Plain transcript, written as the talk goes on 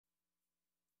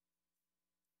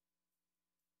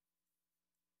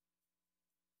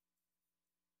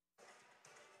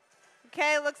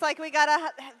Okay, looks like we got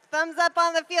a thumbs up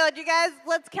on the field. You guys,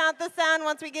 let's count the sound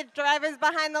once we get drivers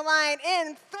behind the line.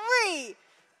 In 3,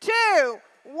 2,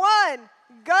 1,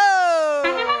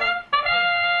 go!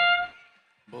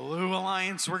 Blue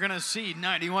Alliance, we're going to see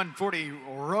 9140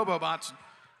 Robobots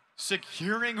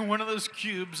securing one of those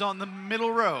cubes on the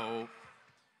middle row,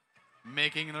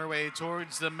 making their way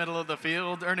towards the middle of the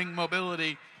field, earning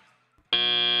mobility.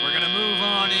 We're going to move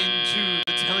on into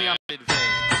the teleoperated phase.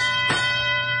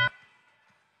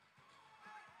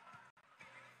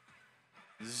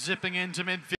 Zipping into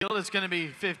midfield, it's going to be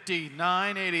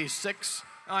 5986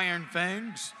 Iron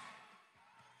Fangs.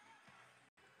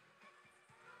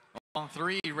 All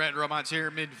 3 red robots here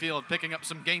in midfield, picking up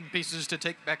some game pieces to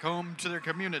take back home to their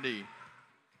community.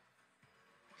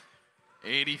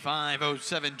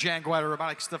 8507 Jaguar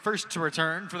Robotics, the first to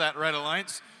return for that Red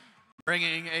Alliance,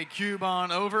 bringing a cube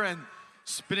on over and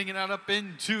spinning it out up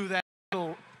into that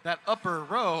upper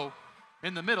row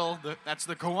in the middle. That's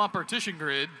the competition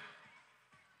grid.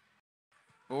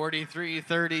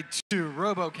 4332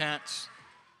 RoboCats.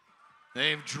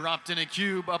 They've dropped in a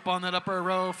cube up on that upper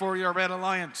row for your Red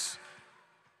Alliance.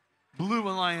 Blue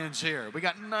Alliance here. We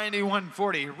got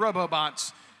 9140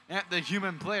 Robobots at the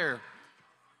human player.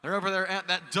 They're over there at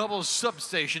that double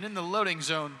substation in the loading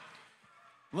zone,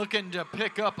 looking to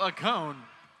pick up a cone.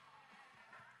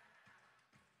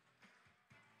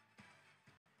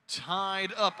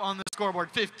 Tied up on the scoreboard,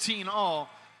 15 all,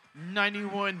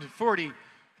 9140.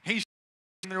 He's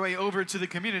their way over to the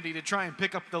community to try and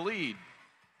pick up the lead.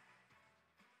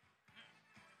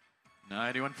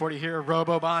 9140 here,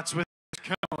 Robobots with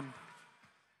cone.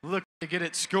 Look to get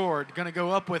it scored. Gonna go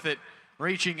up with it,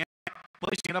 reaching out,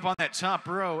 placing it up on that top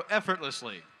row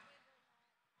effortlessly.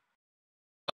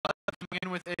 Coming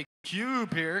in with a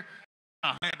cube here.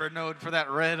 A hybrid node for that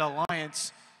Red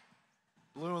Alliance.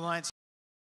 Blue Alliance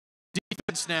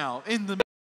defense now in the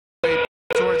middle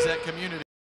towards that community.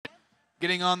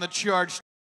 Getting on the charge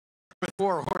with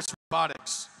 4 horse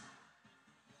robotics.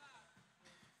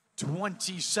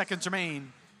 20 seconds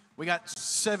remain. We got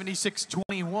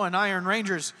 7621 Iron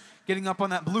Rangers getting up on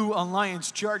that Blue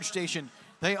Alliance charge station.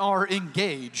 They are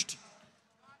engaged.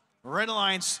 Red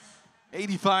Alliance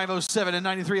 8507 and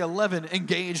 9311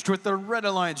 engaged with the Red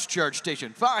Alliance charge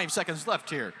station. 5 seconds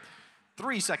left here.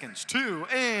 3 seconds, 2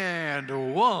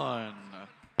 and 1.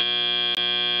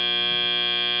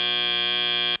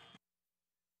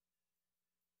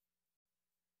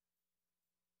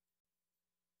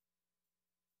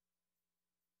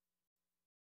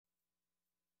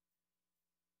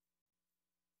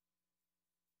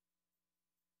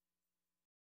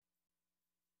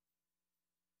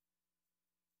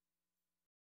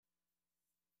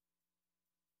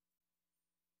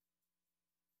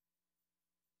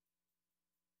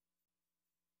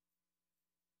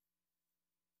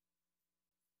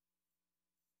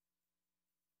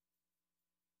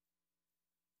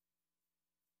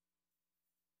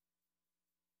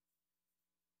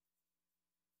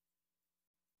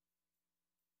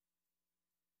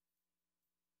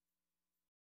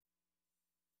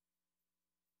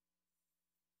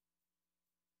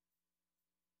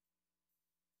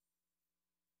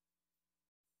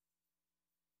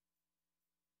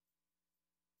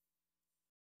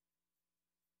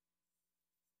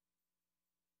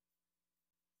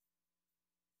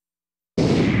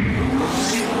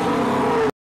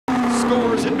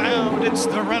 Scores inbound, it's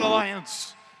the Red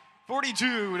Alliance.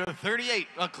 42-38,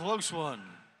 a close one.